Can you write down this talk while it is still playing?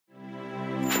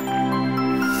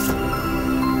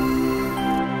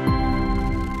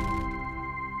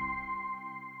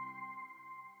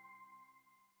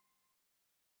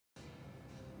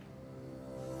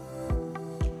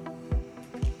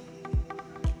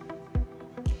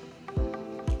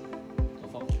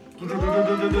He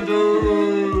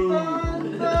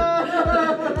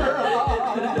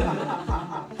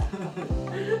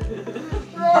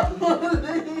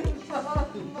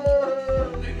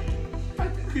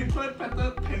played better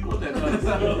tempo than us.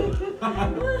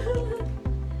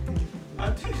 I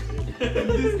think in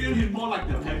this game he's more like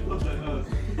the tempo than us.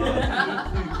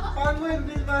 I'm with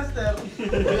Beat Master.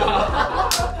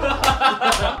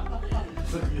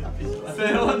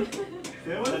 7-0.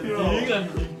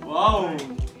 Wow.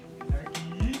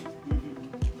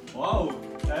 Wow.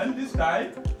 And this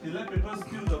guy, he let people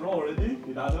steal the role already.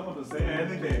 He doesn't want to say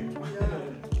anything.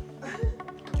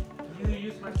 You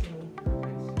use maximum.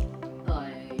 Oh,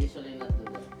 I usually not do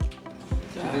that.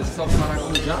 Besok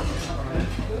marakuja.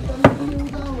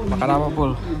 Makan apa,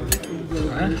 Pul?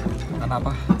 Makan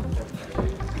apa?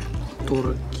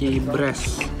 Turkey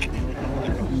breast.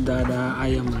 Dada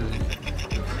ayam.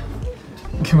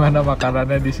 Gimana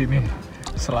makanannya di sini?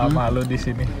 Selama lo di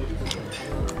sini?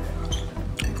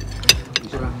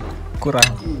 Kurang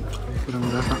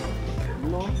berasa.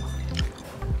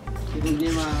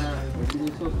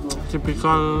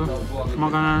 Tipikal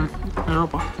makanan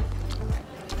Eropa.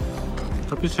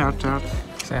 Tapi sehat. Nah.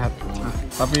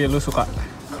 Tapi lu suka?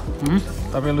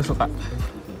 Tapi lu suka?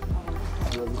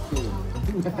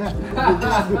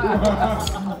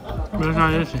 Biasa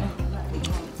aja sih.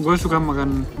 Gue suka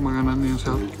makan makanan yang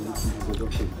sehat.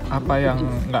 Apa yang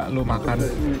nggak lu makan?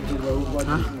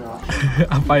 Hah?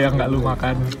 Apa yang nggak lu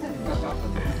makan?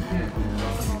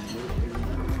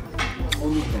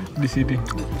 Di sini.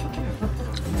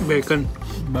 Bacon.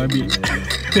 Babi.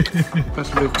 Pas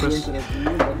breakfast.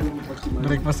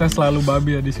 Breakfastnya selalu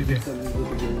babi ya di sini.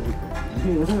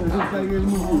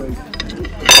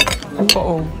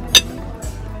 Oh.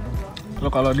 Lo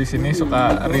kalau di sini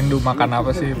suka rindu makan apa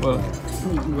sih, Pul?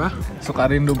 Wah, suka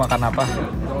rindu makan apa?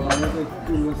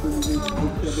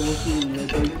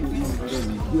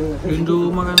 Rindu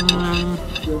makan yang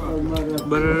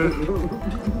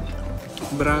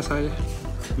berasa ya.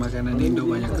 Makanan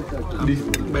Indo banyak.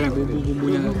 Banyak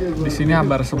bumbu-bumbunya. Di sini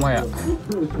hambar semua ya?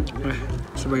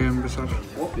 Sebagian besar.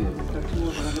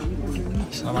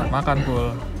 Selamat makan,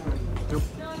 Pul.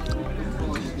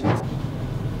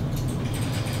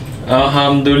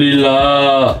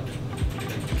 Alhamdulillah.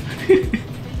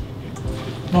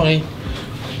 Okay.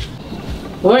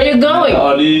 Where are you going?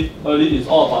 Early is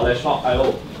all about restaurant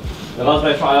IO. Because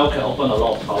restaurant IO can open a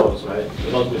lot of towers, right?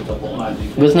 Because with the Pokemon.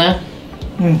 Good na?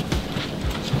 Where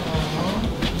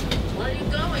are you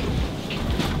going?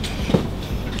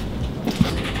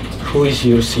 Who is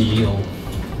your CEO?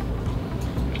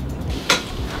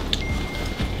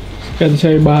 Kan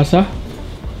saya bahasa.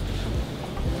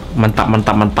 Mantap.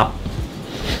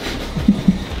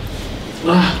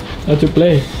 Let's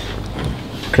play.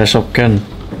 Crash of Gun.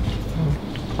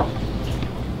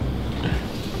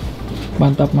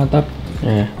 Mantap.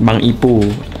 Ya, Bang Ipu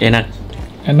enak.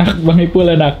 Bang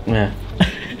Ipul enak. Ya.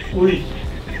 Wih.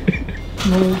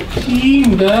 No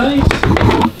team, guys.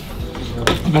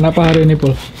 Makan apa hari ini,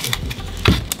 Pul?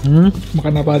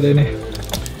 Makan apa hari ini?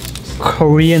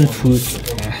 Korean food.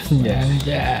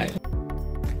 Ya.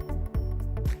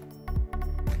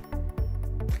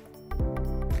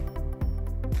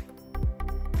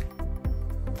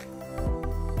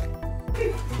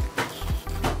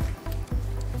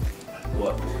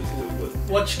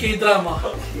 Watch K-drama.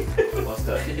 What's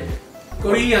that?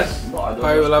 Korean. No, I don't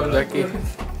Why you love Jackie?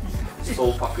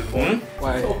 So fucking boring.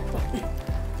 Why?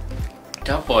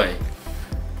 Capoy.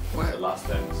 The last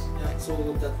dance. Yeah, so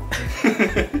good that.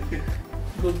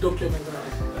 Good documentary.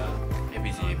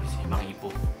 ABC. Bang Ipu.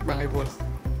 Bang Ipul.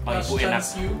 Bang Ipu Last enak.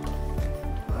 Chance You.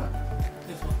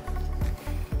 This one.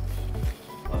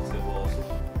 What's it also?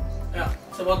 Yeah,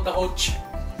 it's about the coach.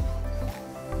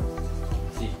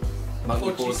 Bang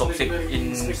Coach Ipu is toxic like very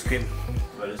in strict. Scream.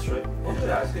 Very straight. Okay,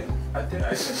 I think I can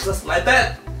just like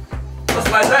that. Just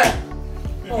like that.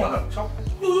 Oh. Chop.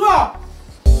 Hurrah!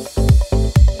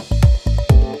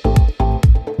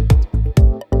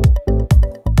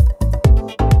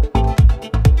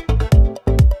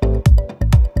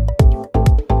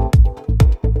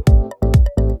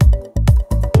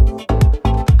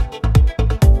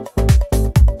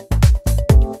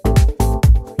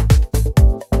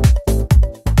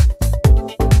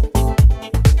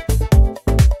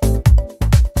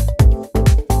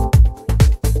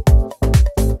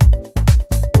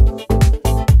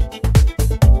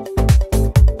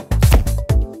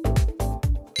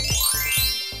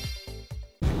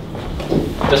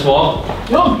 Just walk.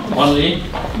 No, Only.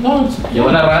 no, You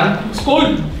wanna run? it's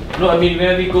cold. No, I mean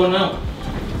where we go now?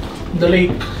 The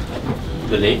lake.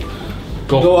 The lake.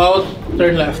 Go out,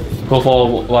 turn left. Go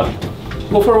for what?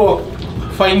 Go for a walk.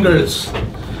 Find girls.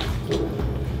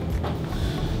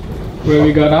 Where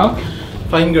we go now?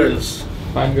 Fine girls.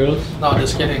 Fine girls. No,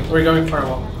 just kidding. We're going for a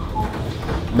walk.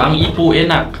 Bang Ipu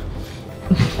enak.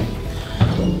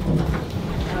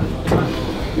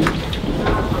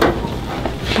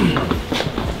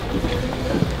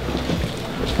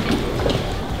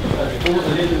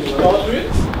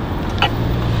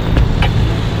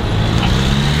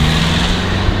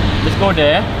 Let's go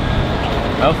there.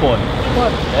 Have fun.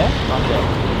 What? There? Not there.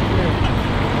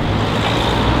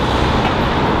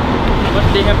 But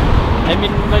they have. I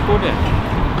mean, why go there?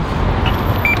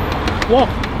 Walk.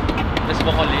 Let's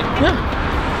walk only. Yeah.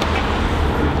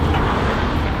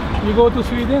 You go to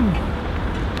Sweden.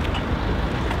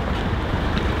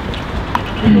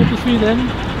 You go to Sweden.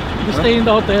 You stay in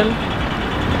the hotel.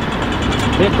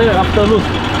 Later, after look.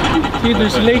 See,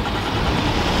 there's lake.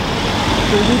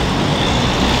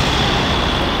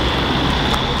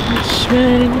 It's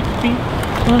ready to be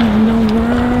on the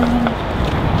world.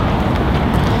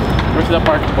 Where's the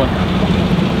park spot?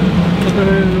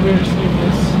 Where's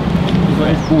this?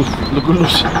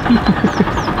 Lugulus.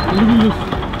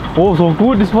 Oh, so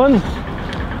good this one.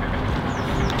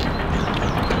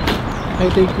 I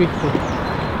take picture.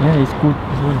 Yeah, it's good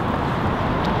this one.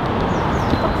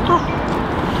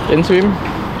 Can swim?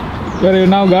 Where are you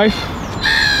now, guys?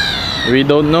 We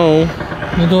don't know.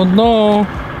 We don't know.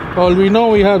 All we know,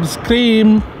 we have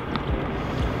Scream.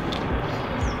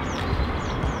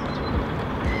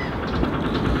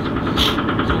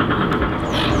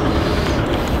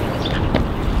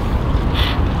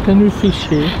 Can we fish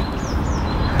here?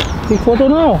 Take photo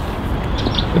now.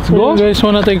 Let's go. You guys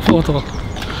wanna take photo?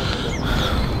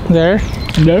 There.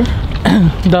 There.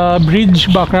 The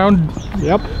bridge background.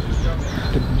 Yep.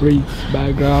 The bridge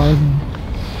background.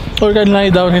 Or can lie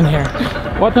down in here.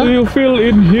 What do you feel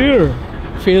in here?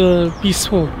 Feel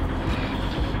peaceful.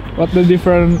 What the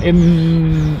difference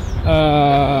in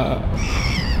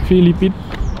Philippines?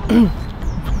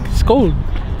 It's cold,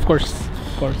 of course.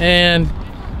 Of course. And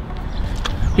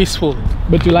peaceful.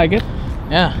 But you like it?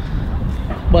 Yeah.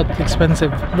 But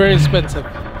expensive. Very expensive.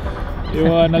 You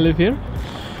wanna live here?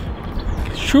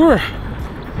 Sure.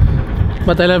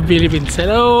 But I love Philippines.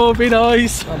 Hello,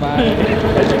 Pinoys!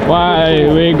 Bye-bye. Why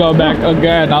we go back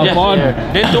again? Have fun.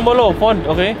 Then tomorrow, fun,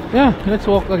 okay? Yeah, let's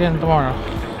walk again tomorrow.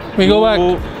 We go back.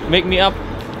 Make me up.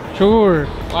 Sure.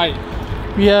 Why?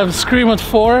 We have Scream at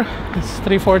 4. It's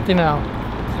 3:40 now.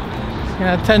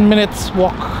 Yeah, 10 minutes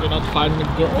walk. You're not fun with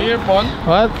girl. Here, fun.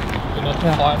 What? You're not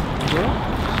Yeah. fun with girl.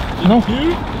 No.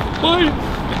 Here? Why?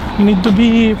 You need to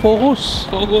be focused.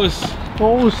 Focus.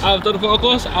 Focus. After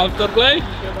focus, after play.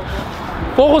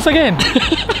 Focus again.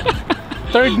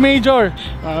 Third major.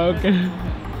 Okay.